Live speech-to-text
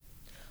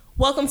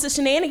Welcome to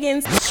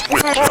Shenanigans. This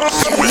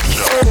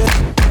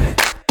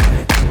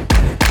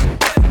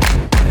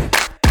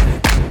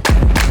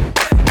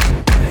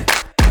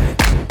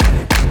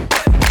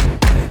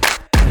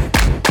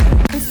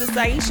is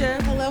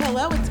Aisha.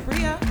 Hello, it's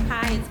Bria.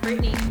 Hi, it's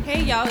Brittany.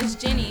 Hey, y'all, it's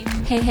Jenny.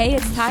 Hey,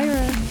 it's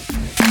Tyra.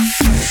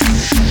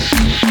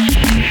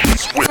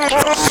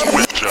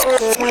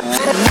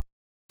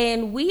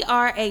 And we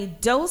are a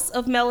dose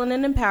of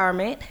melanin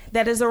empowerment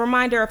that is a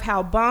reminder of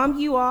how bomb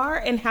you are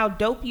and how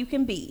dope you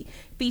can be,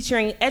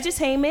 featuring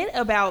edutainment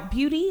about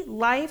beauty,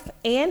 life,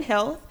 and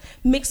health,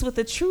 mixed with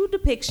a true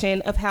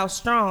depiction of how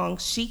strong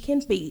she can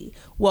be.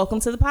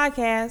 Welcome to the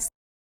podcast.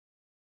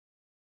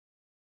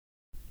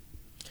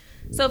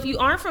 So if you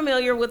aren't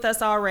familiar with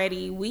us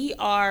already, we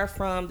are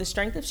from The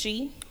Strength of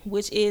She,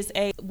 which is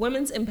a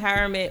women's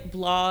empowerment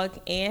blog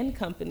and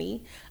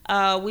company.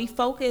 We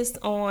focus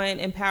on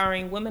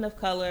empowering women of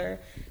color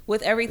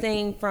with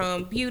everything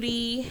from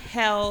beauty,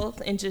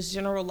 health, and just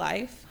general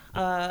life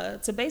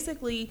to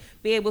basically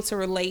be able to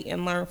relate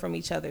and learn from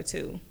each other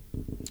too.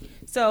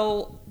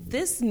 So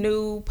this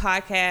new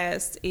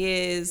podcast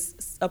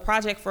is a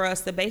project for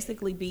us to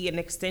basically be an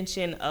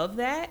extension of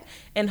that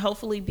and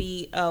hopefully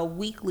be a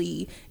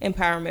weekly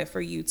empowerment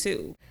for you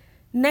too.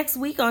 Next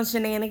week on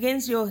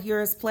Shenanigans, you'll hear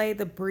us play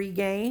the Brie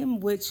game,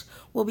 which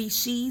will be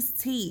She's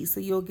Tea. So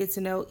you'll get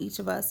to know each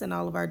of us and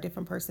all of our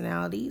different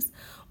personalities.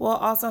 We'll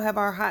also have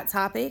our hot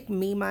topic,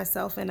 me,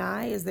 myself, and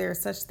I. Is there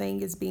such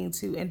thing as being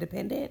too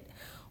independent?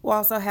 We'll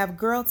also have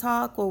Girl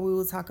Talk, where we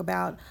will talk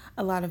about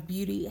a lot of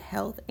beauty,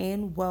 health,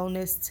 and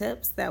wellness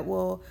tips that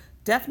will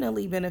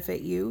definitely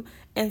benefit you,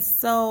 and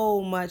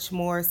so much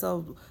more.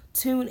 So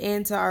tune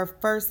in to our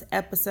first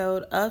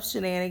episode of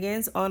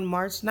Shenanigans on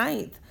March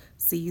 9th.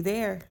 See you there.